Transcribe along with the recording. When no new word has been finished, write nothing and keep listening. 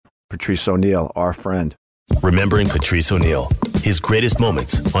Patrice O'Neal, our friend. Remembering Patrice O'Neal, his greatest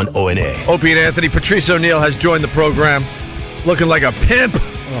moments on O&A. Opie and Anthony, Patrice O'Neal has joined the program looking like a pimp.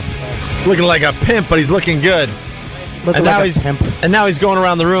 Looking like a pimp, but he's looking good. And now he's going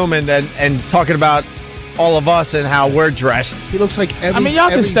around the room and talking about all of us and how we're dressed. He looks like every... y'all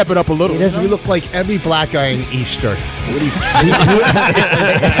can step it up a little. He look like every black guy in Easter. He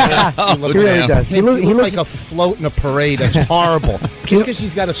really does. He looks like a float in a parade. That's horrible. Just because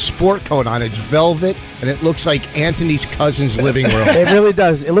he's got a sport coat on, it's velvet, and it looks like Anthony's cousin's living room. It really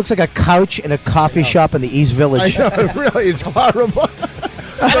does. It looks like a couch in a coffee shop in the East Village. I know, really, it's horrible.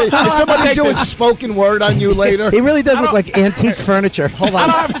 Is somebody doing spoken word on you later? He really does look like antique furniture. Hold on.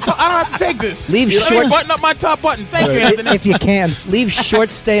 I don't have to take this. Leave short. Button up my top button. Thank you, Anthony. If you can. Leave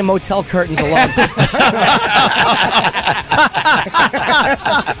short stay motel curtains alone.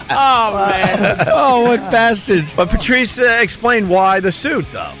 Oh, man. Oh, what bastards. But Patrice explained why the suit,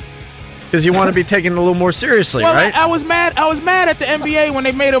 though. Because you want to be taken a little more seriously, Well, right? I was mad at the NBA when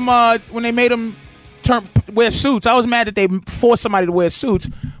they made him wear suits. I was mad that they forced somebody to wear suits.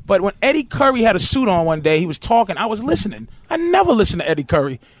 But when Eddie Curry had a suit on one day, he was talking. I was listening. I never listen to Eddie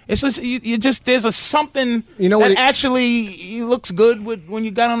Curry. It's just you just there's a something that actually looks good when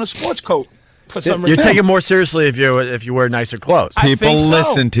you got on a sports coat. For some reason, you're taking more seriously if you wear nicer clothes. People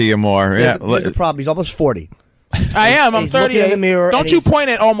listen to you more. Here's the problem. He's almost 40. I am. I'm He's looking in 38. the mirror Don't and you point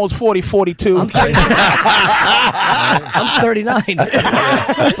at almost 40, 42. I'm 39.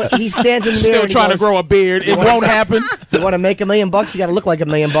 But he stands in the mirror. Still and trying goes, to grow a beard. It won't happen. You want to make $1 million? You got to look like $1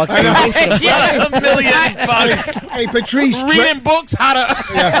 million. Yeah, $1 million. Hey, Patrice. Reading books how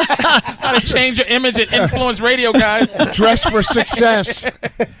to change your image and influence radio guys. Dress for success.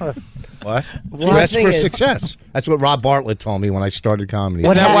 What? Dress for success. That's what Rob Bartlett told me when I started comedy.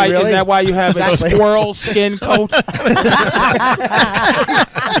 Is that why you have a squirrel skin coat?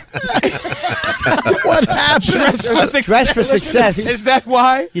 What happened? Dress for success. Is that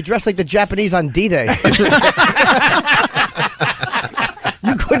why? You dress like the Japanese on D-Day.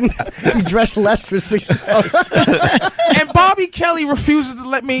 You couldn't be dressed less for success. And Bobby Kelly refuses to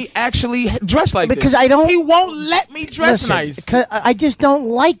let me actually dress like Because this. I don't. He won't let me dress nice. Because I just don't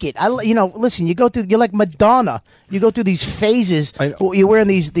like it. Listen. You're like Madonna. You go through these phases. You're wearing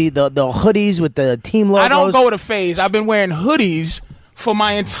the hoodies with the team logos. I don't go with a phase. I've been wearing hoodies for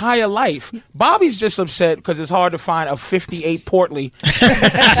my entire life. Bobby's just upset because it's hard to find a 58 Portly.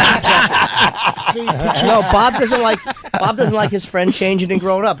 No, Bob doesn't like his friend changing and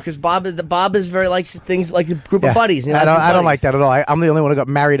growing up because Bob is very likes things like a group of buddies. I don't like that at all. I'm the only one who got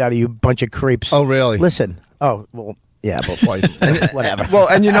married out of you bunch of creeps. Oh, really? Listen. Oh, well. Yeah, but whatever. Well,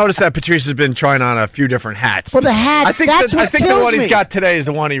 and you notice that Patrice has been trying on a few different hats. Well, the hats. I think the kills one me. he's got today is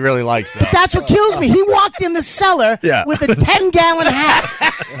the one he really likes, though. That's what kills me. He walked in the cellar with a 10-gallon hat.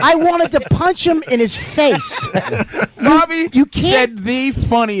 I wanted to punch him in his face. Bobby you can't. said the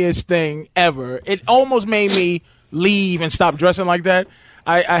funniest thing ever. It almost made me leave and stop dressing like that.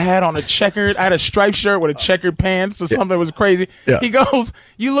 I had on I had a striped shirt with a checkered pants or something that was crazy. Yeah. He goes,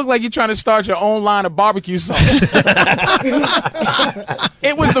 "You look like you're trying to start your own line of barbecue sauce."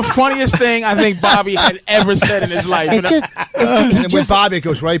 It was the funniest thing I think Bobby had ever said in his life. And with Bobby, it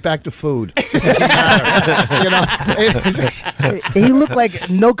goes right back to food. It doesn't matter. He looked like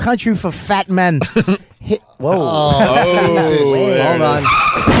No Country for Fat Men. Whoa. Hold on.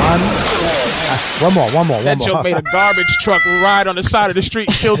 One more. That joke made a garbage truck ride on the side of the street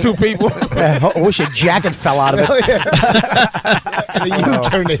and kill 2 people. I wish your jacket fell out of it. And a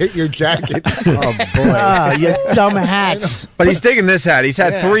U-turn to hit your jacket. Oh, boy. You dumb hats. But he's digging this hat. He's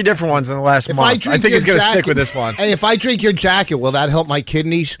had 3 different ones in the last month. I think he's going to stick with this one. Hey, if I drink your jacket, will that help my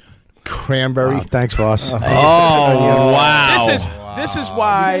kidneys? Cranberry. Oh, thanks, Voss. Wow. This is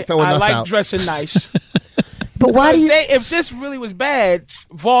why I like dressing nice. But why do you? If this really was bad,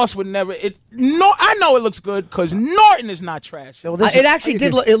 Voss would never. I know it looks good because Norton is not trash. It actually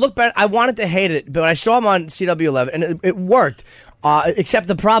did. It looked better. I wanted to hate it, but I saw him on CW11, and it worked. Except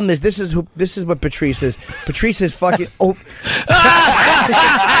the problem is this is what Patrice is. Patrice is fucking. Look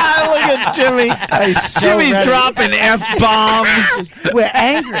at Jimmy. Jimmy's dropping F-bombs. We're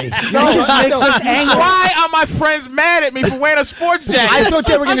angry. No, just makes us angry. Why are my friends mad at me for wearing a sports jacket? I thought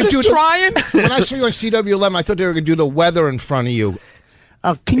they were going to do trying. When I saw you on CW11, I thought they were going to do the weather in front of you.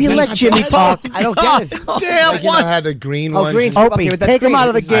 Oh, can you let Jimmy talk? I don't get it. Damn, like, I had the green one. Green. Opie, take him out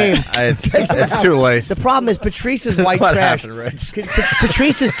of the game. It's too late. The problem is Patrice is white What trash. happened, Rich?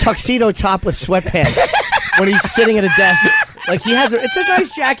 Patrice is tuxedo top with sweatpants when he's sitting at a desk. Like it's a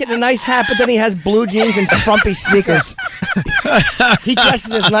nice jacket and a nice hat, but then he has blue jeans and frumpy sneakers. He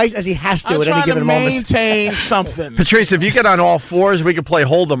dresses as nice as he has to I'm at any trying given to moment. maintain something. Patrice, if you get on all fours, we could play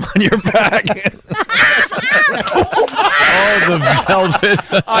Hold'em on your back. Oh, the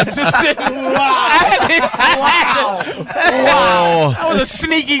velvet. I just didn't. Wow. That was a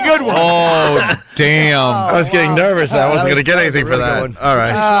sneaky good one. Oh, damn. I was getting nervous. I wasn't going to get anything for that. All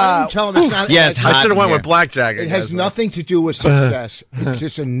right. Tell him it's not. Yeah, it's I hot should have in went here. with blackjack. It has nothing to do with success. It's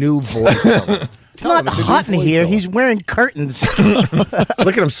just a new void filler. It's not hot in here. He's wearing curtains. Look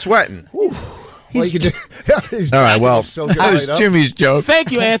at him sweating. All right, well, so good That was right up. Jimmy's joke.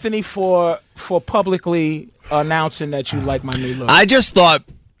 Thank you, Anthony, for publicly announcing that you like my new look. I just thought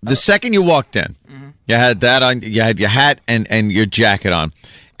the second you walked in, you had that on, you had your hat and your jacket on,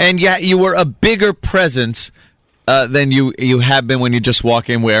 and you were a bigger presence than you have been when you just walk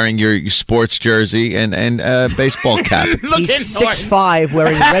in wearing your sports jersey and baseball cap. He's 6'5",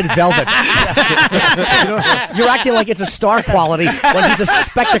 wearing red velvet. You're acting like it's a star quality when he's a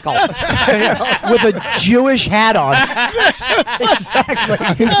spectacle. with a Jewish hat on.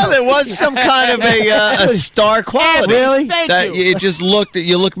 Exactly. No, there was some kind of a star quality. Really? Thank That you. it just looked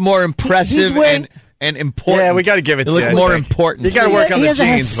more impressive wearing- and important. Yeah, we got to give it to You you. look I more think. important. You got to work on he the has a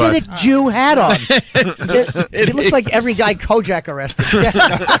jeans, bud. Hasidic Jew hat on. He looks like every guy Kojak arrested.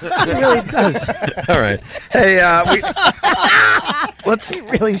 He really does. All right. Hey, let's He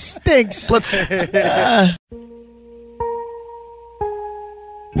really stinks. let's.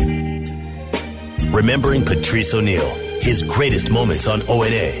 Remembering Patrice O'Neill, his greatest moments on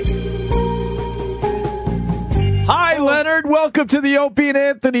ONA. Hi, Leonard. Welcome to the Opie and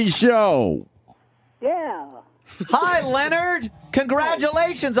Anthony Show. Yeah. Hi, Leonard.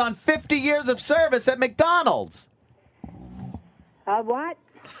 Congratulations on 50 years of service at McDonald's. What?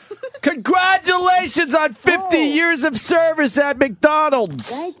 Congratulations on 50 years of service at McDonald's.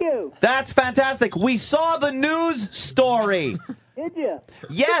 Thank you. That's fantastic. We saw the news story. Did you?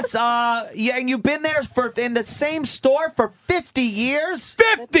 Yes, yeah, and you've been there in the same store for 50 years?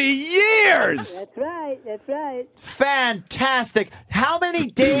 50 years! That's right. That's right. Fantastic. How many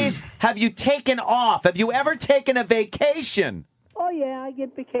days have you taken off? Have you ever taken a vacation? Oh, yeah, I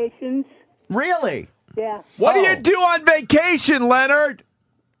get vacations. Really? Yeah. What do you do on vacation, Leonard?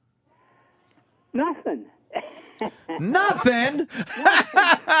 Nothing. Nothing?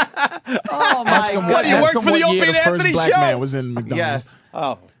 Oh, my God. What, do you work Ask him for the what Opie year and the first Anthony black Show? man was in McDonald's. Yes.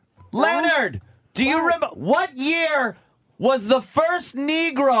 Oh. Leonard, do you remember what year was the first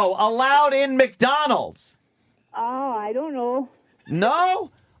Negro allowed in McDonald's? Oh, I don't know.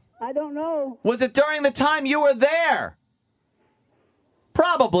 No? I don't know. Was it during the time you were there?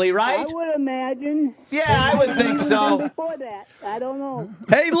 Probably, right? I would imagine. Yeah, I would think so. Before that, I don't know.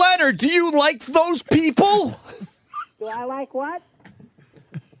 Hey, Leonard, do you like those people? Do I like what?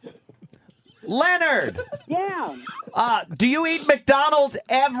 Leonard, Yeah. do you eat McDonald's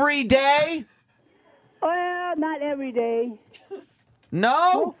every day? Well, not every day.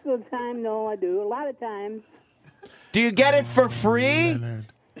 No? Most of the time, no, I do. A lot of times. Do you get it for free?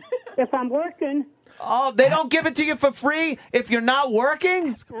 If I'm working, Oh, they don't give it to you for free if you're not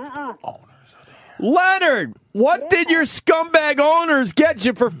working? Leonard, what did your scumbag owners get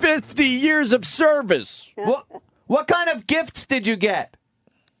you for 50 years of service? What kind of gifts did you get?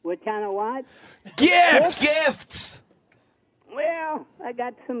 what kind of what? Gifts! Gifts. Well, I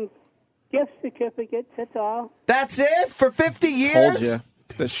got some gift certificates, that's all. That's it? For 50 years? Told you.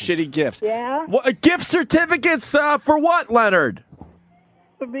 The shitty gifts. Yeah. What, gift certificates for what, Leonard?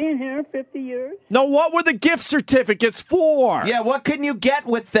 For being here 50 years. No, what were the gift certificates for? Yeah, what can you get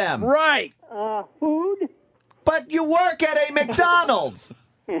with them? Right. Food. But you work at a McDonald's.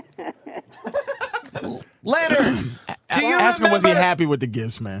 Leonard, do you Ask him, was he remember? happy with the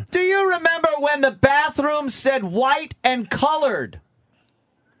gifts, man? Do you remember when the bathroom said white and colored?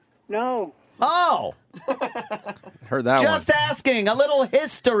 No. Oh, Heard that just asking. A little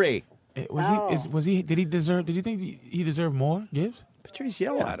history. Was he? Did he deserve? Did you think he deserved more gifts? Patrice,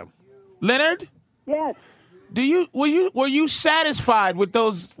 yell at him. Leonard, Yes. were you satisfied with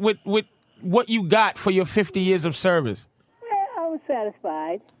those with what you got for your 50 years of service? Well, I was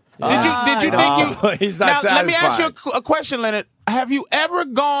satisfied. Did you think you? He's not now, let me ask you satisfied. a question, Leonard. Have you ever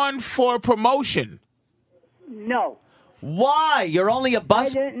gone for a promotion? No. Why? You're only a I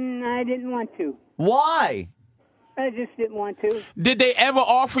bus. didn't want to. Why? I just didn't want to. Did they ever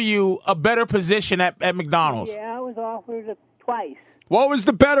offer you a better position at McDonald's? Yeah, I was offered it twice. What was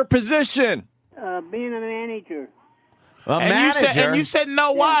the better position? Being a manager. A And manager. you said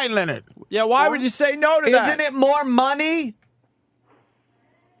no. Why, Leonard? Yeah, why would you say no to that? Isn't it more money?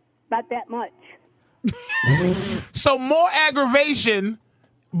 Not that much. So more aggravation,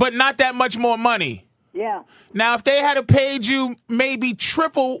 but not that much more money. Yeah. Now, if they had paid you maybe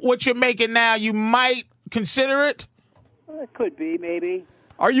triple what you're making now, you might consider it? It could be, maybe.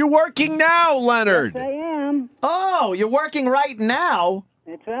 Are you working now, Leonard? Yes, I am. Oh, you're working right now.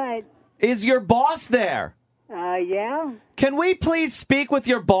 That's right. Is your boss there? Yeah. Can we please speak with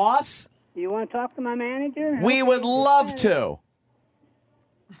your boss? You want to talk to my manager? We would love to.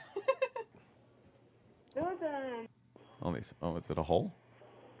 Susan. Oh, is it a hole?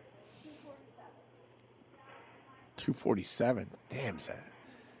 247. Damn, Seth.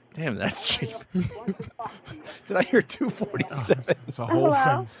 Damn, that's cheap. Did I hear 247? It's a whole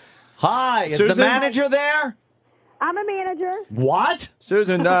thing. Hi, is the Susan? manager there? I'm a manager. What?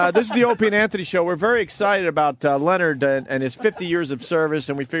 Susan, this is the Opie and Anthony show. We're very excited about Leonard and his 50 years of service,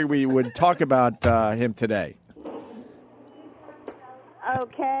 and we figured we would talk about him today.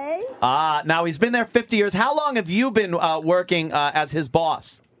 Okay. Now he's been there 50 years. How long have you been working as his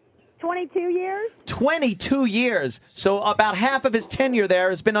boss? 22 years. 22 years. So about half of his tenure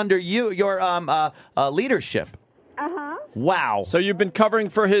there has been under your leadership. Uh-huh. Wow. So you've been covering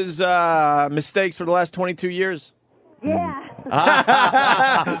for his mistakes for the last 22 years?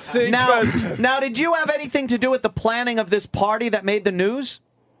 Yeah. See, Now, did you have anything to do with the planning of this party that made the news?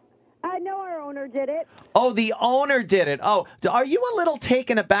 No, our owner did it. Oh, the owner did it. Oh, are you a little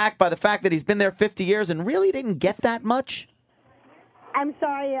taken aback by the fact that he's been there 50 years and really didn't get that much? I'm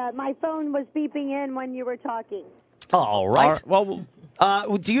sorry, my phone was beeping in when you were talking. All right. Well,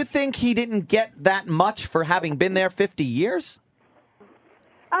 do you think he didn't get that much for having been there 50 years?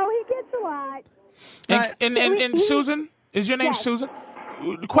 Oh, he gets a lot. And Susan, is your name Yes. Susan?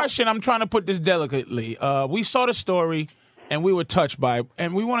 Question, I'm trying to put this delicately. We saw the story, and we were touched by it,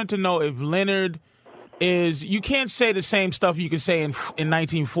 and we wanted to know if Leonard is, you can't say the same stuff you could say in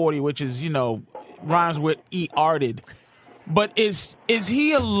 1940, which is, rhymes with E-arted. But is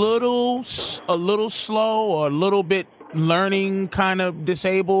he a little slow or a little bit learning kind of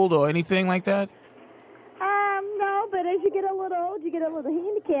disabled or anything like that? No, but as you get a little old, you get a little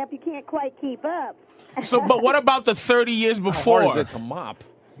handicap. You can't quite keep up. So, but what about the 30 years before? How hard is it to mop?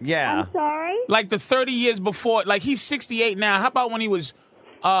 Yeah. I'm sorry? Like the 30 years before, like he's 68 now. How about when he was,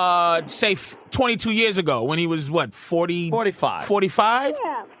 say, 22 years ago, when he was, 45? 45?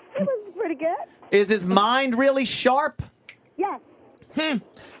 Yeah, it was pretty good. Is his mind really sharp? Yes. Am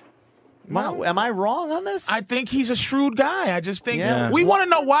I wrong on this? I think he's a shrewd guy. I just think Yeah. we want to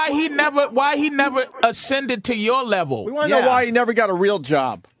know why he never ascended to your level. We want to know why he never got a real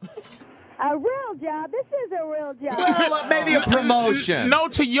job. A real job. This is a real job. Well, maybe a promotion. No,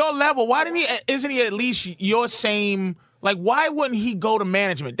 to your level. Why didn't he? Isn't he at least your same? Like, why wouldn't he go to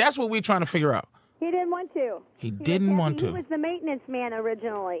management? That's what we're trying to figure out. He didn't want to. He didn't want to. He was the maintenance man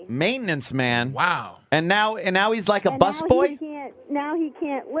originally. Maintenance man. Wow. And now he's like a And busboy? Now he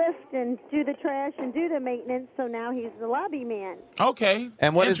can't lift and do the trash and do the maintenance, so now he's the lobby man. Okay.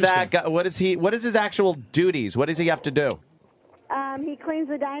 And what is Interesting. that? What is his actual duties? What does he have to do? He cleans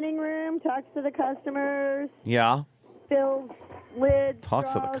the dining room, talks to the customers, Yeah. fills lids,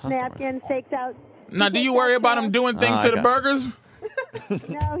 Talks to the draws, customers. napkins, takes out. Now, do you worry about him doing things I to the got you. burgers?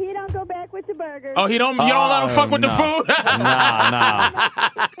 No, he don't go back with the burgers. Oh, you don't let him fuck with the food?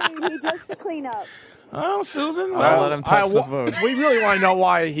 No. He does the cleanup. Oh, Susan. I'll let him touch the food. We really want to know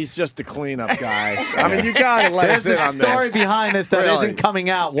why he's just the cleanup guy. I mean, you got to let us There's in a on story this. behind this that Really? not coming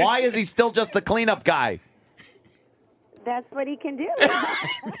out. Why is he still just the cleanup guy? That's what he can do.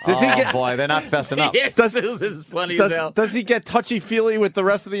 Does he Oh, get? boy, they're not fessing up. Yes, Susan's funny as hell. Does he get touchy feely with the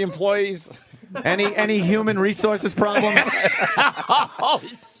rest of the employees? Any human resources problems? Oh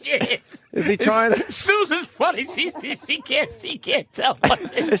shit! Is he trying to? Susan's funny. She can't tell.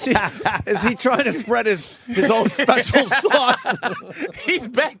 Is he trying to spread his own special sauce? He's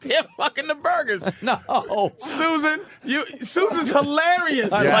back there fucking the burgers. No. Susan's hilarious.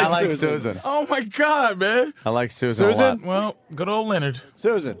 I like Susan. Oh my god, man. I like Susan. Susan? A lot. Well, good old Leonard.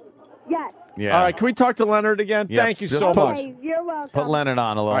 Susan. Yes. Yeah. All right, can we talk to Leonard again? Yeah, Thank you just so put- much. Hey, you're welcome. Put Leonard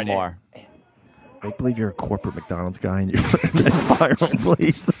on a little right, more. Make believe you're a corporate McDonald's guy and you fire him,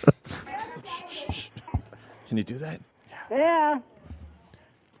 please. Can you do that? Yeah.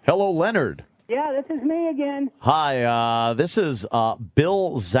 Hello, Leonard. Yeah, this is me again. Hi, this is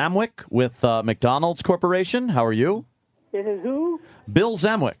Bill Zamwick with McDonald's Corporation. How are you? This is who? Bill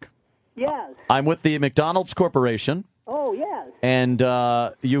Zamwick. Yes. I'm with the McDonald's Corporation. Oh, yes. And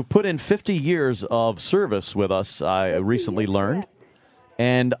you put in 50 years of service with us, I recently learned.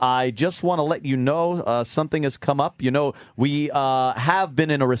 And I just want to let you know something has come up. You know, we have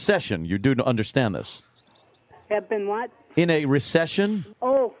been in a recession. You do understand this. Have been what? In a recession.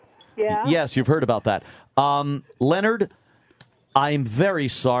 Oh, Yeah. Yes, you've heard about that. Leonard, I'm very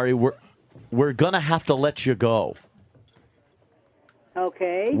sorry. We're going to have to let you go.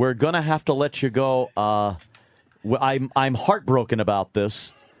 Okay. We're going to have to let you go. I'm heartbroken about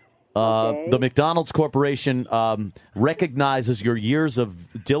this. The McDonald's Corporation recognizes your years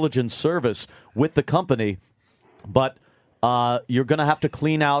of diligent service with the company, but you're going to have to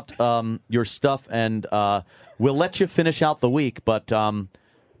clean out your stuff, and we'll let you finish out the week. But on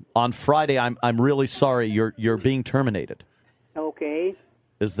Friday, I'm really sorry you're being terminated. Okay.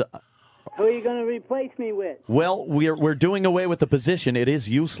 Is Who are you going to replace me with? Well, we're doing away with the position. It is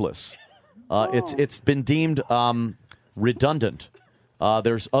useless. It's been deemed redundant.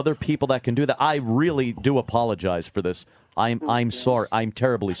 There's other people that can do that. I really do apologize for this. I'm sorry. I'm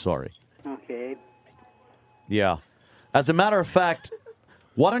terribly sorry. Okay. Yeah. As a matter of fact,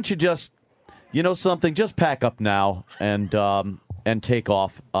 why don't you just, something? Just pack up now and take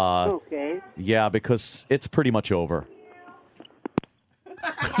off. Okay. Yeah, because it's pretty much over.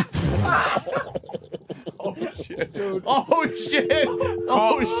 Oh shit, dude. Oh shit!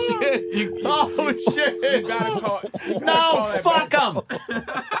 Oh shit! Oh shit! You gotta call. No, fuck him!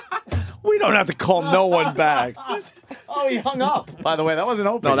 We don't have to call no one back. Oh, he hung up. By the way, that wasn't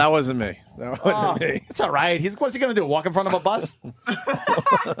open. No, that wasn't me. That wasn't me. It's all right. What's he gonna do? Walk in front of a bus?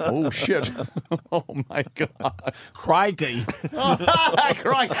 Oh shit! Oh my god! Crikey!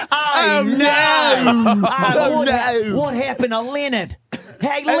 Crikey! Oh no! Oh no! What happened to Leonard?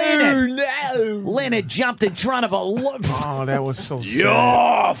 Hey, Leonard! Oh no! Leonard jumped in front of a. Oh, that was so sad.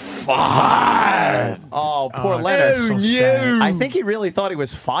 You're fired. Oh, poor Leonard. That's so sad. I think he really thought he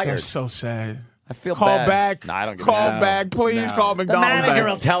was fired. That's so sad. I feel Call bad. back. No, I don't give Call a back. Please call The McDonald's manager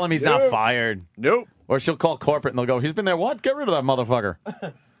back. will tell him he's not fired. Nope. Or she'll call corporate and they'll go, he's been there what? Get rid of that motherfucker.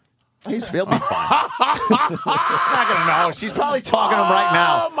 He'll be fine. Not going to know. She's probably talking to him right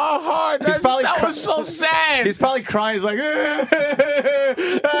now. Oh, my heart. That was so sad. He's probably crying. He's like, oh,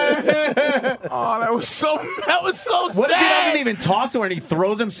 that was so sad. What if he doesn't even talk to her and he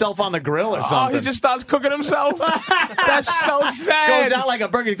throws himself on the grill or something? Oh, he just starts cooking himself? That's so sad. Goes out like a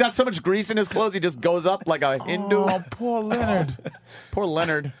burger. He's got so much grease in his clothes, he just goes up like a Hindu. Oh, poor Leonard. Poor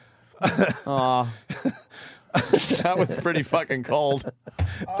Leonard. Aw. That was pretty fucking cold.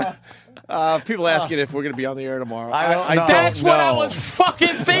 People asking if we're going to be on the air tomorrow. I don't know. That's what I was fucking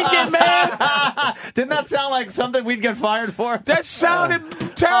thinking, man. Didn't that sound like something we'd get fired for? That sounded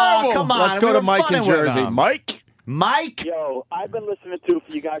terrible. Oh, come on. Let's go We to were Mike in funning with Jersey. him. Mike? Mike? Yo, I've been listening to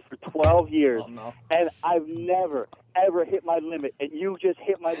you guys for 12 years, and I've never, ever hit my limit, and you just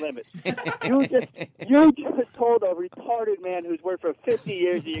hit my limit. you just told a retarded man who's worked for 50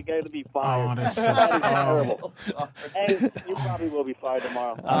 years that you're going to be fired. Oh, that's so that is terrible. And you probably will be fired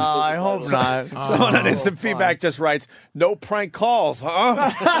tomorrow. I hope not. Someone on instant feedback just writes, no prank calls, huh?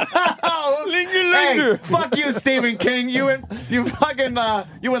 Hey, fuck you, Stephen King. You enlightened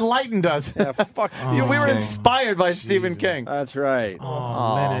us. Yeah, fuck Stephen We were King. inspired by Stephen King. That's right.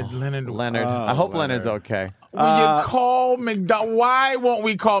 Oh, Leonard. I hope Leonard's okay. When you call McDonald's, why won't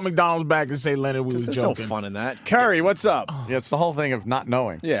we call McDonald's back and say, Leonard, we was There's joking? no fun in that. Carrie, what's up? Yeah, it's the whole thing of not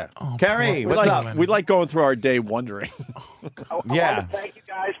knowing. Yeah. Carrie, We what's like, up? we like going through our day wondering. I Yeah. want to thank you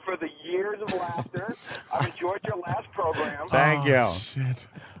guys for the years of laughter. I've enjoyed your last program. Thank you. Shit.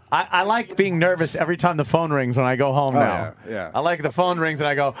 I like being nervous every time the phone rings when I go home now. yeah. I like the phone rings and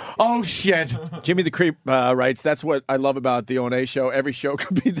I go, oh, shit. Jimmy the Creep writes, that's what I love about the O&A show. Every show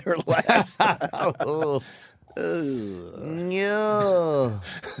could be their last. No.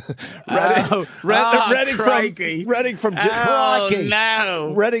 Reading crikey. from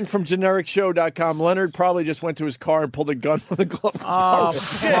no. Reading from genericshow.com. Leonard probably just went to his car and pulled a gun with a glove. Oh,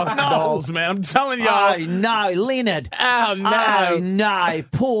 fuck those, man. I'm telling y'all. Oh, no, Leonard. Oh, no. Oh, no,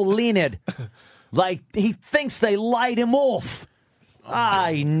 poor Leonard. Like, he thinks they light him off.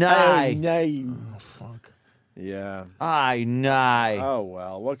 I know. no. Oh, fuck. Yeah. I know. Oh,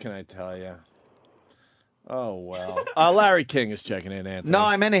 well. What can I tell you? Oh, well. Larry King is checking in, Anthony. No,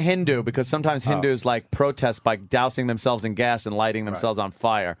 I meant a Hindu because sometimes Hindus like protest by dousing themselves in gas and lighting themselves on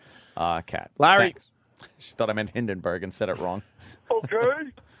fire. Cat. Larry. Thanks. She thought I meant Hindenburg and said it wrong. Okay.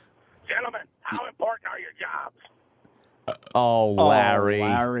 Gentlemen, how important are your jobs? Oh, Larry.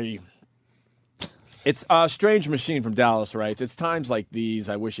 Larry. It's Strange Machine from Dallas writes, it's times like these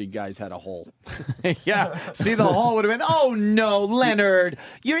I wish you guys had a hole. Yeah. See, the hole would have been, oh, no, Leonard.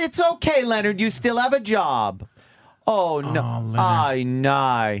 It's okay, Leonard. You still have a job. Oh, no. I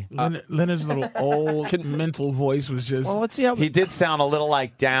know. Leonard's little old mental voice was just. Well, let's see how He did sound a little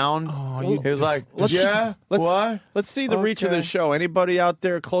like down. He was like, Let's what? Let's see the reach of this show. Anybody out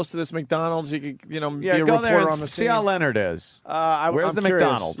there close to this McDonald's? You could, be a go there reporter and on the see scene. how Leonard is. Where's I'm the curious.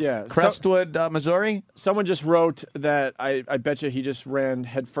 McDonald's? Yeah, Crestwood, Missouri? Someone just wrote that I bet you he just ran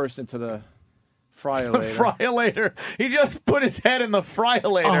headfirst into the fryer-later. Fryer-later. He just put his head in the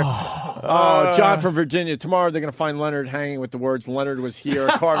fryer-later. Oh, John from Virginia. Tomorrow they're going to find Leonard hanging with the words "Leonard was here"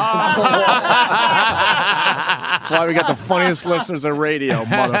 carved into the wall. That's why we got the funniest listeners on radio,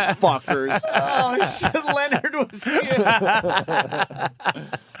 motherfuckers. Oh, shit, Leonard was here.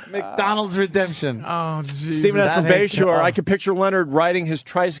 McDonald's redemption. Oh, Jesus. Stephen S. from Bayshore. Oh. I could picture Leonard riding his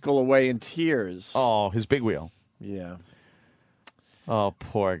tricycle away in tears. Oh, his big wheel. Yeah. Oh,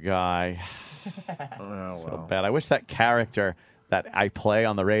 poor guy. Oh, So bad. I wish that character that I play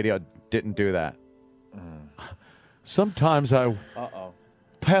on the radio didn't do that. Sometimes I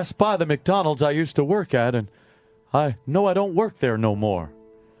pass by the McDonald's I used to work at, and I know I don't work there no more.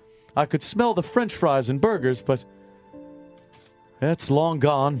 I could smell the French fries and burgers, but it's long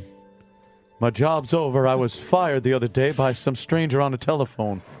gone. My job's over. I was fired the other day by some stranger on a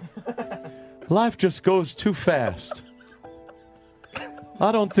telephone. Life just goes too fast.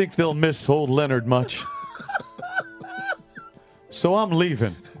 I don't think they'll miss old Leonard much. So I'm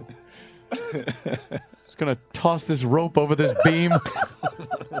leaving. Just gonna toss this rope over this beam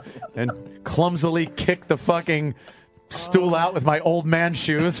and clumsily kick the fucking stool out with my old man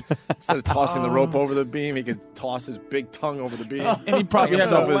shoes. Instead of tossing the rope over the beam, he could toss his big tongue over the beam. And he probably has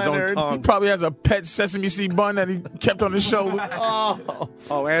his own tongue. He probably has a pet sesame seed bun that he kept on his shoulder.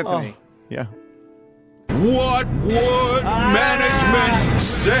 Oh, Anthony. Yeah. What would management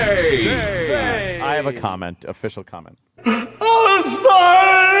say? I have a comment, official comment. I'm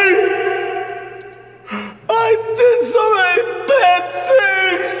sorry. I did so many bad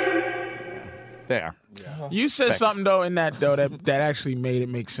things. There. You said Thanks. something though in that that actually made it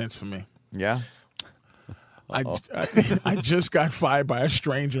make sense for me. Yeah. I just got fired by a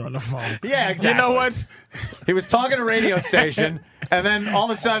stranger on the phone. Yeah, exactly. You know what? He was talking to a radio station, and then all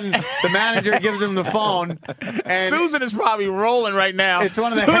of a sudden, the manager gives him the phone. And Susan is probably rolling right now. it's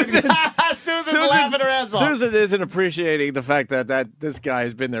one of the Susan's laughing her ass off. Susan isn't appreciating the fact that this guy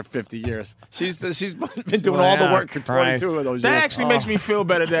has been there 50 years. She's been doing all the work for 22 of those That years. actually makes me feel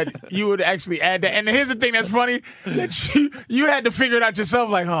better that you would actually add that. And here's the thing that's funny, that you had to figure it out yourself,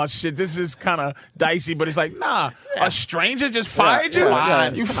 like, oh, shit, this is kind of dicey. But it's like, nah, a stranger just fired you?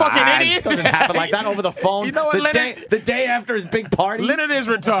 You fucking idiot. It doesn't happen like that over the phone. You know what, Leonard? The day after his big party. Leonard is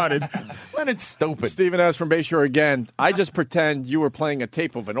retarded. Leonard's stupid. Stephen S. from Bayshore again. I just pretend you were playing a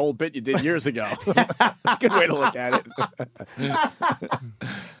tape of an old bit you did years ago. That's a good way to look at it.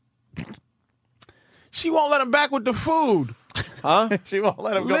 She won't let him back with the food. Huh? She won't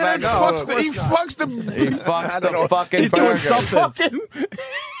let him go Leonard back. fucks the fucking He's burger. doing something.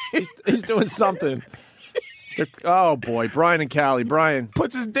 fucking He's doing something. Oh, boy. Brian and Callie. Brian.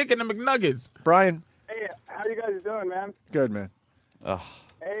 puts his dick in the McNuggets. Brian. Hey, how you guys doing, man? Good, man.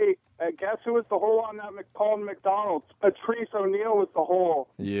 Hey, guess who was the hole on that McCall McDonald's? Patrice O'Neal was the hole.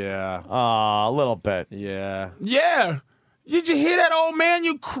 Yeah. A little bit. Yeah. Yeah. Did you hear that old man,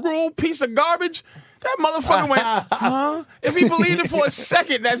 you cruel piece of garbage? That motherfucker went, huh? If he believed it for a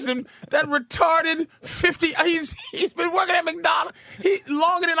second, that's him. That retarded 50. He's been working at McDonald's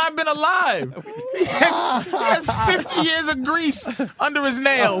longer than I've been alive. He has 50 years of grease under his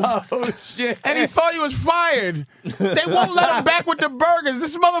nails. Oh, shit. And he thought he was fired. They won't let him back with the burgers.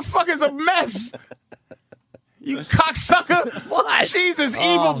 This motherfucker's a mess. You cocksucker! What? Jesus,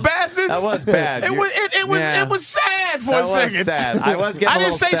 evil bastards! That was bad. It was sad for That a was second. sad. I was getting I a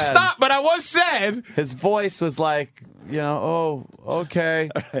didn't little say sad. stop, but I was sad. His voice was like,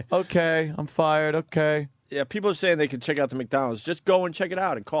 okay, I'm fired, okay. Yeah, people are saying they can check out the McDonald's. Just go and check it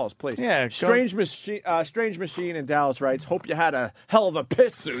out and call us, please. Yeah, Strange Machine in Dallas writes, hope you had a hell of a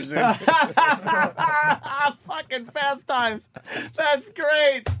piss, Susan. Fucking Fast Times. That's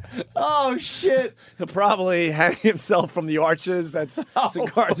great. Oh, shit. He'll probably hang himself from the arches. That's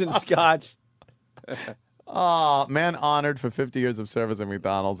cigars and scotch. Oh, man honored for 50 years of service at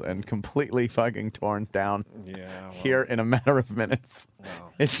McDonald's and completely fucking torn down here in a matter of minutes. Wow.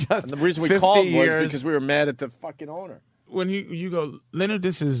 It's just And the reason we 50 called years. was because we were mad at the fucking owner. When you go, Leonard,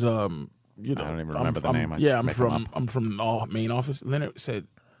 this is you know, I don't even remember the name. I Yeah, just I'm make 'em from up. I'm from the main office. Leonard said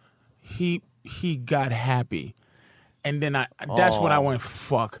he got happy, and then that's when I went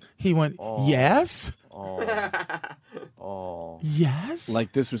fuck. He went yes. Oh. Yes.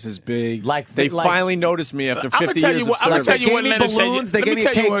 Like this was his big. Like they like- finally noticed me after I'ma 50 tell years you of what- I'ma service. tell you what They gave me Leonard said. balloons, they Let me gave me a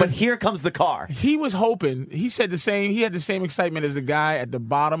tell you cake, what- but here comes the car. He was hoping. He said the same. He had the same excitement as the guy at the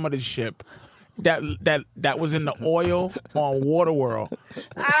bottom of the ship. That was in the oil on Waterworld.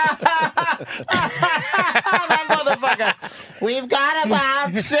 That motherfucker. We've got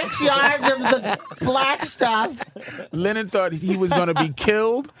about 6 yards of the black stuff. Leonard thought he was going to be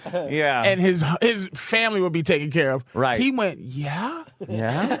killed. Yeah. And his family would be taken care of. Right. He went, yeah?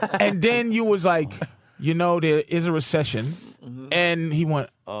 Yeah. And then you was like, there is a recession. And he went,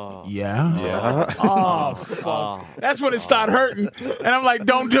 yeah? Yeah. Oh, fuck. That's when it started hurting. And I'm like,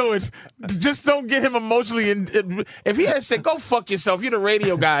 don't do it. Just don't get him emotionally. If he had said, go fuck yourself, you're the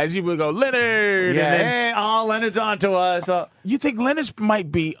radio guys, you would go, Leonard. Yeah. And then, Hey, Leonard's on to us. you think Leonard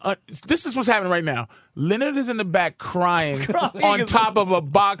might be, this is what's happening right now. Leonard is in the back crying on top of a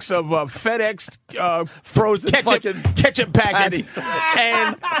box of FedEx Frozen ketchup packets.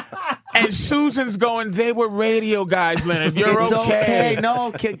 And Susan's going, they were radio guys, Leonard. You're It's okay.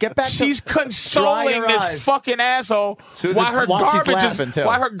 No, get back. She's Dry consoling your this eyes. fucking asshole Susan, while her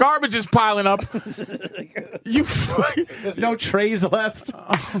garbage is piling up. There's no trays left.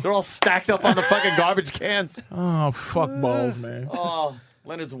 They're all stacked up on the fucking garbage cans. Oh, fuck balls, man. Oh,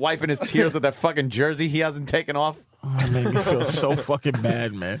 Leonard's wiping his tears with that fucking jersey he hasn't taken off. Oh, it made me feel so fucking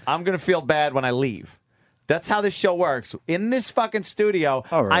bad, man. I'm going to feel bad when I leave. That's how this show works. In this fucking studio,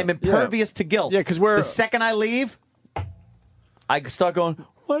 All right. I'm impervious to guilt. Yeah, because the second I leave, I start going,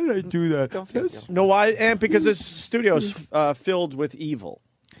 why did I do that? No, why? And because this studio is filled with evil.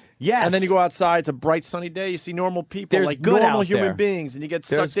 Yes. And then you go outside, it's a bright sunny day, you see normal people, There's like good normal out human there. beings, and you get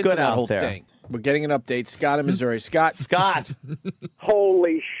There's sucked into good that out whole there. thing. We're getting an update. Scott in Missouri. Scott.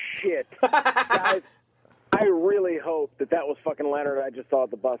 Holy shit. Guys, I really hope that was fucking Leonard I just saw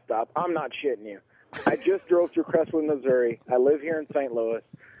at the bus stop. I'm not shitting you. I just drove through Crestwood, Missouri. I live here in St. Louis.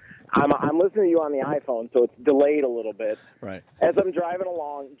 I'm listening to you on the iPhone, so it's delayed a little bit. Right. As I'm driving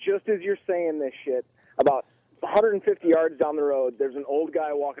along, just as you're saying this shit, about 150 yards down the road, there's an old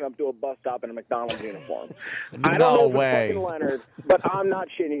guy walking up to a bus stop in a McDonald's uniform. I don't know if way. it's fucking Leonard, but I'm not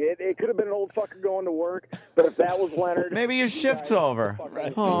shitting you. It could have been an old fucker going to work, but if that was Leonard... Maybe your shift's over.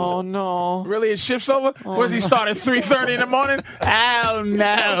 Oh, no. Really, his shift's over? Where's he start at 3:30 in the morning? Oh,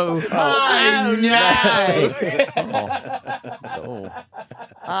 no. Oh, no.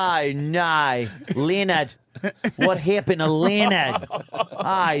 I know. Leonard. What happened to Leonard?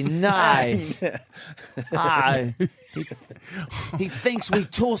 I know. He thinks we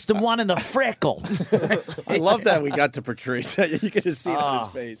tossed him one in the freckle. I love that we got to Patrice. You can just see it on his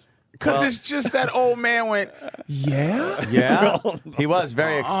face. Because it's just that old man went, yeah? Yeah? He was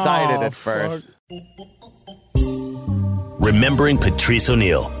very excited at first. Remembering Patrice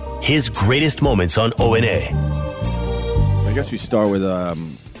O'Neill, his greatest moments on ONA. I guess we start with, I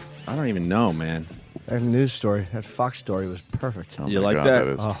don't even know, man. That news story, that Fox story was perfect. You like that?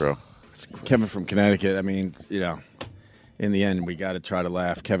 That is true. Kevin from Connecticut. I mean, in the end, we got to try to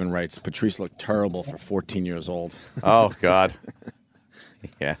laugh. Kevin writes, Patrice looked terrible for 14 years old. Oh, God.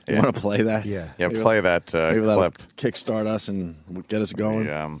 Yeah. You want to play that? Yeah, play that maybe clip. Kickstart us and get us going.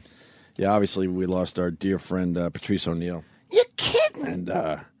 Yeah, obviously, we lost our dear friend, Patrice O'Neill. You're kidding.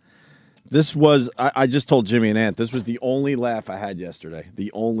 And this was, I just told Jimmy and Ant, this was the only laugh I had yesterday.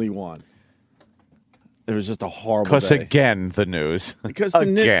 The only one. It was just a horrible Because day. again, the news. Because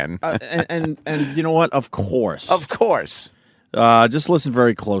again. and you know what? Of course. Of course. Just listen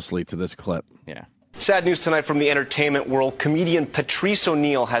very closely to this clip. Yeah. Sad news tonight from the entertainment world. Comedian Patrice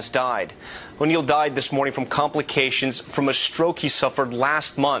O'Neill has died. O'Neill died this morning from complications from a stroke he suffered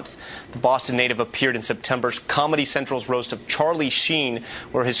last month. The Boston native appeared in September's Comedy Central's roast of Charlie Sheen,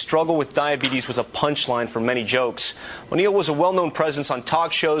 where his struggle with diabetes was a punchline for many jokes. O'Neill was a well-known presence on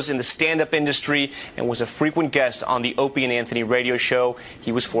talk shows in the stand-up industry and was a frequent guest on the Opie and Anthony radio show.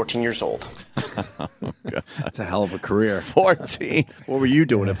 He was 14 years old. That's a hell of a career. 14. What were you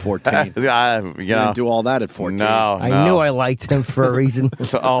doing at 14? You didn't do all that at 14. No, I knew I liked him for a reason.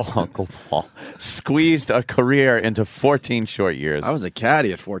 Oh, Uncle Paul. Squeezed a career into 14 short years. I was a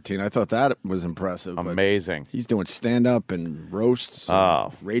caddy at 14. I thought that was impressive. but Amazing. He's doing stand-up and roasts, and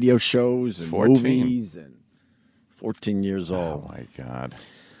Oh. radio shows, and 14. movies, and 14 years old. Oh, my God.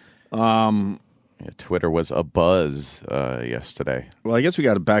 Yeah, Twitter was a buzz yesterday. Well, I guess we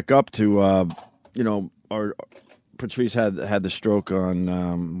got to back up to, our Patrice had the stroke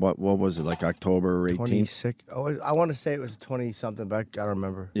on what was it, like October 18th? 26. Oh, I want to say it was 20-something, but I gotta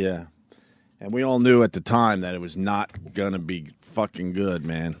remember. Yeah. And we all knew at the time that it was not going to be fucking good,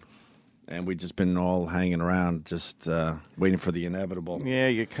 man. And we just been all hanging around, just waiting for the inevitable. Yeah,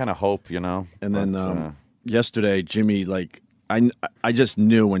 you kind of hope, And then yesterday, Jimmy, like, I just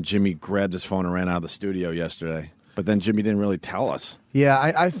knew when Jimmy grabbed his phone and ran out of the studio yesterday. But then Jimmy didn't really tell us. Yeah,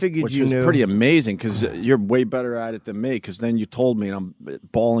 I figured which you was knew. pretty amazing because you're way better at it than me. Because then you told me, and I'm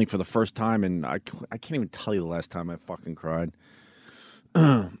bawling for the first time, and I can't even tell you the last time I fucking cried.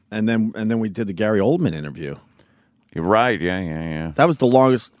 and then we did the Gary Oldman interview. You're right. Yeah. That was the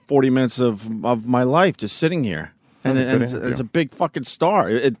longest 40 minutes of my life, just sitting here. And it's a big fucking star.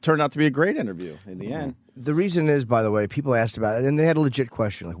 It turned out to be a great interview in the end. The reason is, by the way, people asked about it, and they had a legit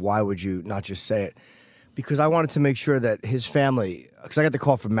question, like, why would you not just say it? Because I wanted to make sure that his family, because I got the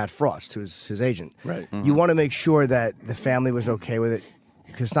call from Matt Frost, who's his agent. Right. You want to make sure that the family was okay with it,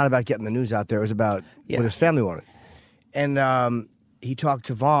 because it's not about getting the news out there. It was about what his family wanted. And he talked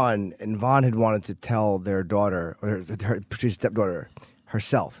to Vaughn, and Vaughn had wanted to tell their daughter, or her Patrice's stepdaughter,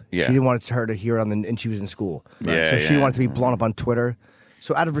 herself. Yeah. She didn't want her to hear it and she was in school. Yeah, so she yeah. wanted to be blown up on Twitter.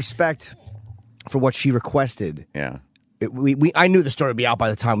 So out of respect for what she requested, I knew the story would be out by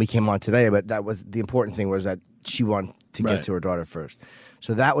the time we came on today, but that was the important thing, was that she wanted to get to her daughter first.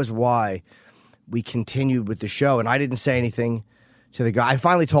 So that was why we continued with the show, and I didn't say anything to the guy. I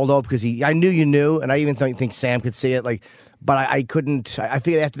finally told Ope because I knew you knew, and I even think Sam could see it. But I couldn't. I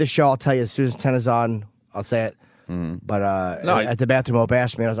figured after the show, I'll tell you as soon as 10 is on, I'll say it. But at the bathroom, Ope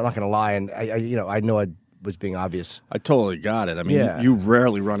asked me, and I'm not going to lie, and I know I was being obvious. I totally got it. I mean, you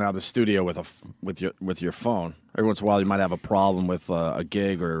rarely run out of the studio with your phone. Every once in a while, you might have a problem with a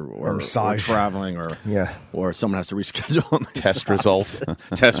gig or traveling or someone has to reschedule Test results.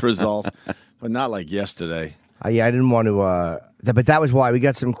 Test results, but not like yesterday. I didn't want to. But that was why we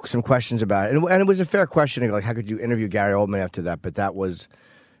got some questions about it, and it was a fair question. Like, how could you interview Gary Oldman after that? But that was.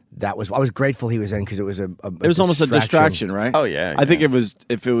 I was grateful he was in because it was it was almost a distraction, right? Oh yeah. I think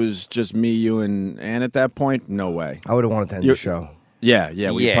if it was just me, you, and Ann at that point, no way. I would have wanted to end the show. Yeah,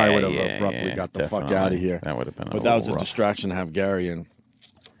 we probably would have abruptly got the fuck out of here. That would have been. But that was a distraction to have Gary in.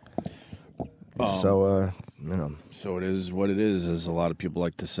 So So it is what it is, as a lot of people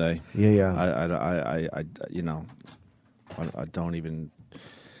like to say. Yeah. I don't even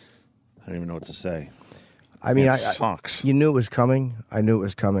know what to say. I mean, it sucks. You knew it was coming. I knew it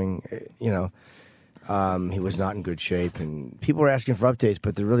was coming. He was not in good shape, and people were asking for updates,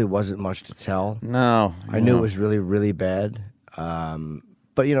 but there really wasn't much to tell. No, I knew it was really, really bad. But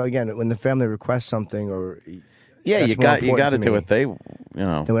again, when the family requests something, or you got to do what they,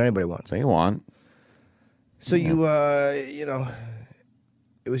 than what anybody wants. They want. So it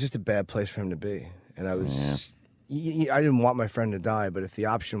was just a bad place for him to be, and I was. I didn't want my friend to die, but if the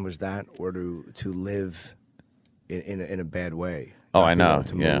option was that, or to live in a bad way. Oh, I know.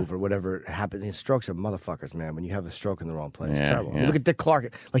 To move or whatever happened. These strokes are motherfuckers, man. When you have a stroke in the wrong place, it's terrible. Yeah. Look at Dick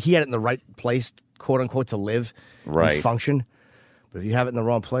Clark. Like, he had it in the right place, quote unquote, to live, and function. But if you have it in the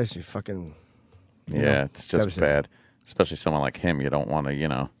wrong place, you fucking. It's just bad. Especially someone like him. You don't want to. You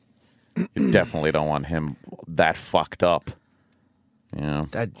definitely don't want him that fucked up.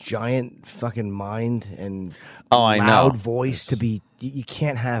 That giant fucking mind and I loud know. voice to be. You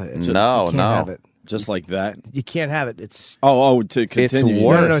can't have it. You can't have it. Just like that. You can't have it. It's to continue. It's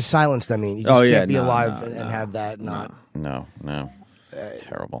worse. No, silenced. I mean, you just can't be alive and have that. No. It's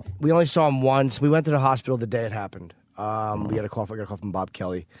terrible. We only saw him once. We went to the hospital the day it happened. We got a call. I got a call from Bob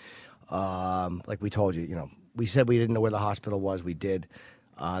Kelly. Like we told you, we said we didn't know where the hospital was. We did.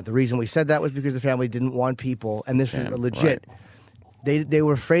 The reason we said that was because the family didn't want people, and this was legit. Right. They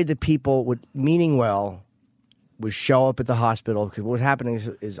were afraid that people would would show up at the hospital, because what was happening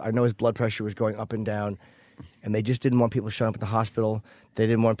is I know his blood pressure was going up and down, and they just didn't want people showing up at the hospital. They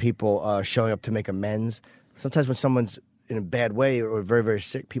didn't want people showing up to make amends. Sometimes when someone's in a bad way or very, very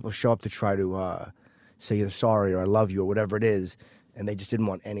sick, people show up to try to say you're sorry or I love you or whatever it is, and they just didn't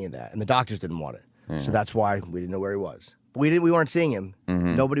want any of that, and the doctors didn't want it. So that's why we didn't know where he was. But we weren't seeing him.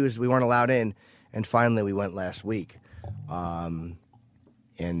 Mm-hmm. We weren't allowed in, and finally we went last week, and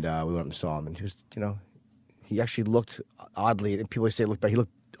we went and saw him, and he was, he actually looked oddly, and people say he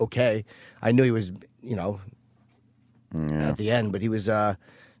looked okay. I knew he was, at the end, but he was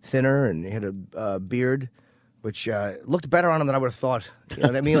thinner, and he had a beard, which looked better on him than I would have thought. You know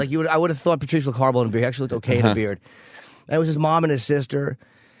what I mean? Like I would have thought Patrice looked horrible in a beard. He actually looked okay in a beard. And it was his mom and his sister,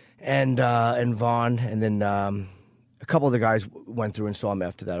 and Vaughn, and then a couple of the guys went through and saw him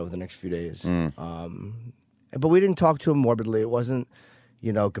after that over the next few days. But we didn't talk to him morbidly. It wasn't,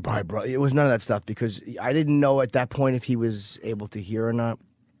 goodbye, bro. It was none of that stuff, because I didn't know at that point if he was able to hear or not.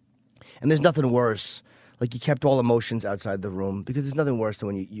 And there's nothing worse. Like, you kept all emotions outside the room, because there's nothing worse than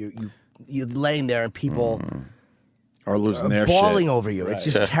when you're laying there and people are losing their bawling shit over you. Right. It's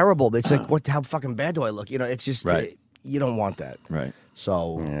just terrible. It's like, how fucking bad do I look? It's just, you don't want that. Right.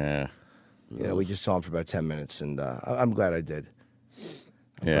 So, yeah. You know, we just saw him for about 10 minutes, and I'm glad I did.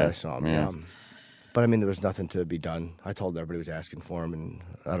 I'm glad I saw him. Yeah. But I mean, there was nothing to be done. I told everybody was asking for him, and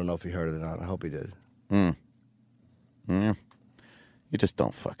I don't know if he heard it or not. I hope he did. Yeah. You just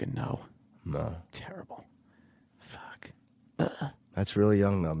don't fucking know. No. Terrible. That's really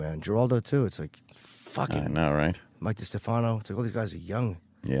young, though, man. Geraldo, too. It's like, fucking. I know, right? Mike DiStefano. It's like, all these guys are young.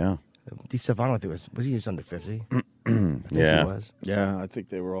 Yeah. DiStefano, I think, was he just under 50? I think he was. Yeah, I think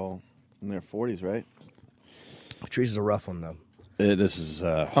they were all in their 40s, right? Patrice is a rough one, though. This is.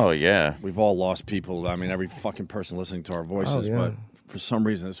 Oh, yeah. We've all lost people. I mean, every fucking person listening to our voices, yeah. but for some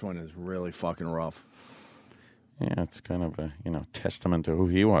reason, this one is really fucking rough. Yeah, it's kind of a testament to who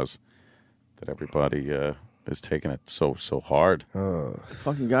he was. That everybody is taking it so hard. The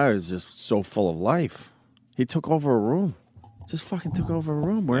fucking guy is just so full of life. He took over a room. Just fucking took over a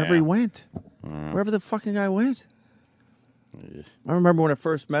room wherever he went. Wherever the fucking guy went. I remember when I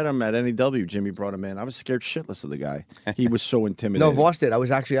first met him at NEW, Jimmy brought him in. I was scared shitless of the guy. He was so intimidating. No, Voss did. I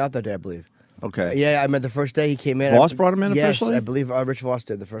was actually out that day, I believe. Okay. Yeah, I met the first day he came in. Voss brought him in officially? Yes, I believe Rich Voss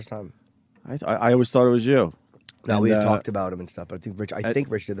did the first time. I always thought it was you. No, And, we had talked about him and stuff, but I think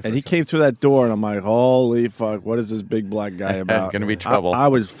Rich did the first And he came through that door, and I'm like, holy fuck, what is this big black guy about? Gonna be trouble. I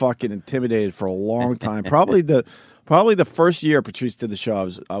was fucking intimidated for a long time. Probably the first year Patrice did the show,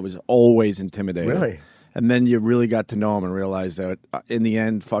 I was always intimidated. Really? And then you really got to know him and realize that in the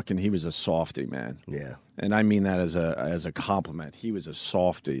end, fucking, he was a softie, man. Yeah. And I mean that as a compliment. He was a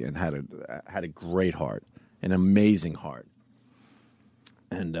softie and had a great heart, an amazing heart.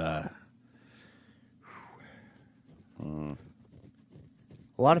 And a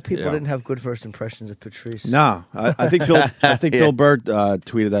lot of people didn't have good first impressions of Patrice. No, I think Bill Burr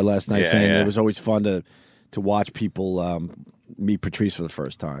tweeted that last night, saying yeah. it was always fun to watch people meet Patrice for the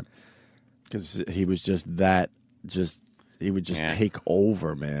first time, because he was he would just take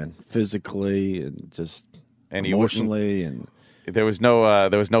over, man, physically and emotionally, and there was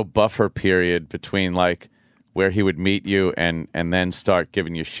no buffer period between like where he would meet you and then start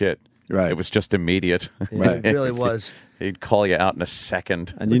giving you shit. Right. It was just immediate. Yeah, it really was. He'd call you out in a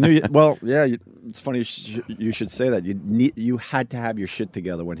second. And you knew, it's funny you should say that. You had to have your shit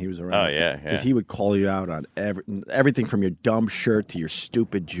together when he was around. Oh, yeah. Because he would call you out on everything from your dumb shirt to your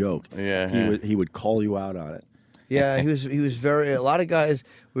stupid joke. Yeah. He would call you out on it. Yeah, he was very. A lot of guys.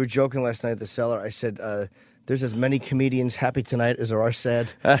 We were joking last night at the cellar. I said, "There's as many comedians happy tonight as there are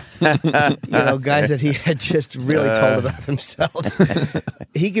sad." Guys that he had just really told about themselves.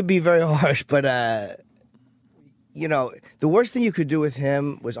 He could be very harsh, but the worst thing you could do with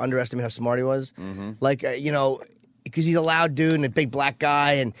him was underestimate how smart he was. Mm-hmm. Like because he's a loud dude and a big black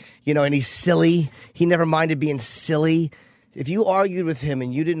guy, and and he's silly. He never minded being silly. If you argued with him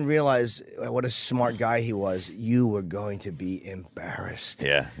and you didn't realize what a smart guy he was, you were going to be embarrassed.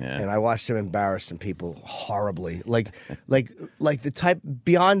 Yeah. And I watched him embarrass some people horribly. Like the type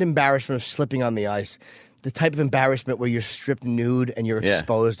beyond embarrassment of slipping on the ice, the type of embarrassment where you're stripped nude and you're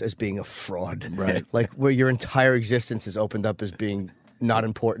exposed as being a fraud. Right. Like where your entire existence is opened up as being not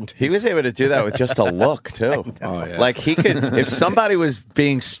important. He was able to do that with just a look, too. Oh, yeah. Like he could, if somebody was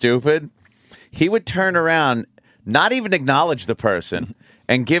being stupid, he would turn around, not even acknowledge the person,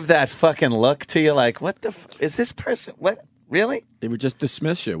 and give that fucking look to you like, what the is this person? What? Really? He would just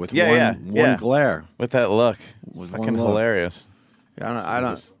dismiss you with one glare. With that look. With fucking one look. hilarious.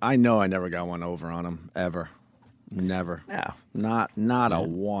 I know I never got one over on him, ever. Never. No. Not a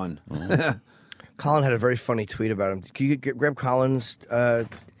one. Colin had a very funny tweet about him. Can you grab Colin's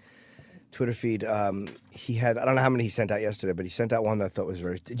Twitter feed? He had, I don't know how many he sent out yesterday, but he sent out one that I thought was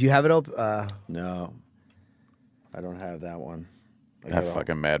very... Did you have it up? No. I don't have that one. That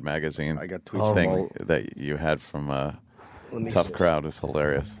fucking Mad Magazine I got tweets thing that you had from Tough Crowd is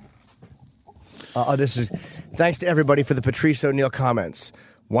hilarious. This is thanks to everybody for the Patrice O'Neal comments.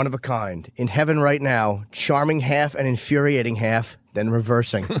 One of a kind. In heaven right now, charming half and infuriating half, then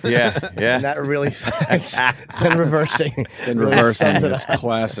reversing. Yeah. And that really then reversing. Then reversing is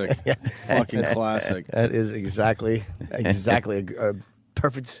classic. Fucking classic. That is exactly a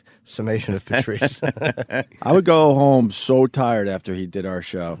perfect summation of Patrice. I would go home so tired after he did our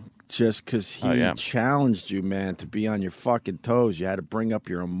show. Just because he challenged you, man, to be on your fucking toes. You had to bring up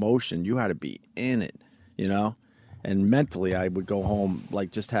your emotion. You had to be in it, And mentally, I would go home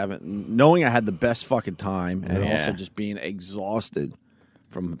like just knowing I had the best fucking time, and also just being exhausted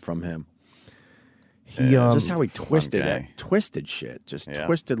from him. Just how he twisted shit,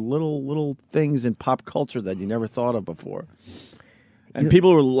 twisted little things in pop culture that you never thought of before. And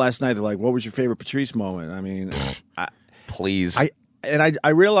people were last night. They're like, "What was your favorite Patrice moment?" I mean, please. And I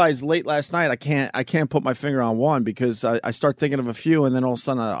realized late last night I can't put my finger on one because I start thinking of a few, and then all of a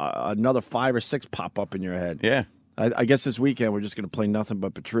sudden another 5 or 6 pop up in your head. Yeah. I guess this weekend we're just going to play nothing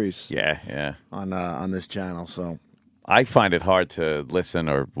but Patrice. Yeah. On this channel. So I find it hard to listen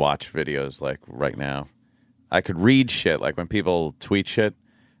or watch videos like right now. I could read shit like when people tweet shit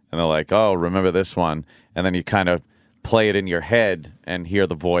and they're like, "Oh, remember this one," and then you kind of play it in your head and hear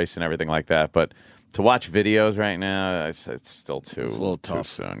the voice and everything like that. But to watch videos right now, it's still too It's a little tough.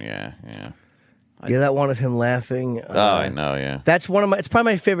 soon. Yeah. Yeah, that one of him laughing. I know. Yeah. That's it's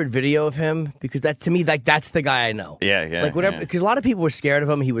probably my favorite video of him because that to me, like, that's the guy I know. Yeah. Like whatever, because a lot of people were scared of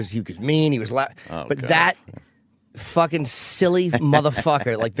him. He was mean. He was but God. that fucking silly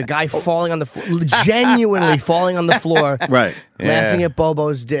motherfucker, like the guy falling on the floor, genuinely falling on the floor, right, laughing at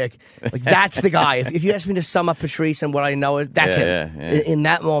Bobo's dick. Like that's the guy. If you ask me to sum up Patrice and what I know, that's him in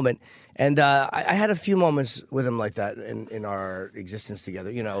that moment. And I had a few moments with him like that in our existence together.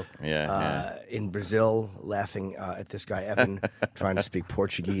 You know, in Brazil, laughing at this guy Evan trying to speak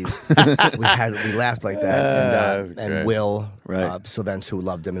Portuguese. we laughed like that. And Will Sylvans, who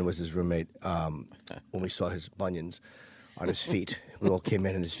loved him and was his roommate, when we saw his bunions on his feet. We all came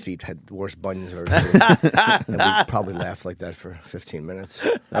in and his feet had the worst bunions I've ever seen. And we probably laughed like that for 15 minutes.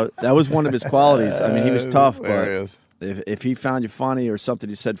 That was one of his qualities. I mean, he was tough, but if he found you funny or something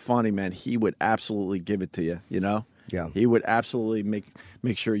you said funny, man, he would absolutely give it to you, you know? Yeah. He would absolutely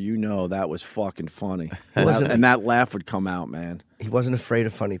make sure you know that was fucking funny. And that laugh would come out, man. He wasn't afraid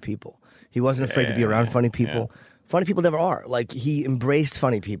of funny people. He wasn't afraid to be around funny people. Yeah. Funny people never are. Like, he embraced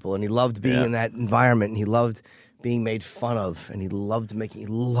funny people, and he loved being in that environment, and he loved being made fun of, and he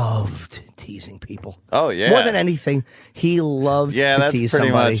loved teasing people. Oh, yeah. More than anything, he loved to tease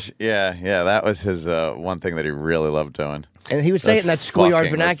somebody. Much, that was his one thing that he really loved doing. And he would say it in that schoolyard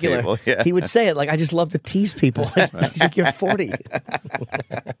vernacular. He would say it like, I just love to tease people. He's like, you're 40.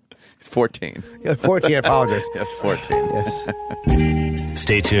 14. Yeah, 14, I apologize. Yes, 14. Yes.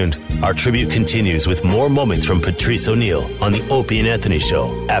 Stay tuned. Our tribute continues with more moments from Patrice O'Neal on the Opie and Anthony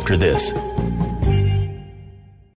Show after this.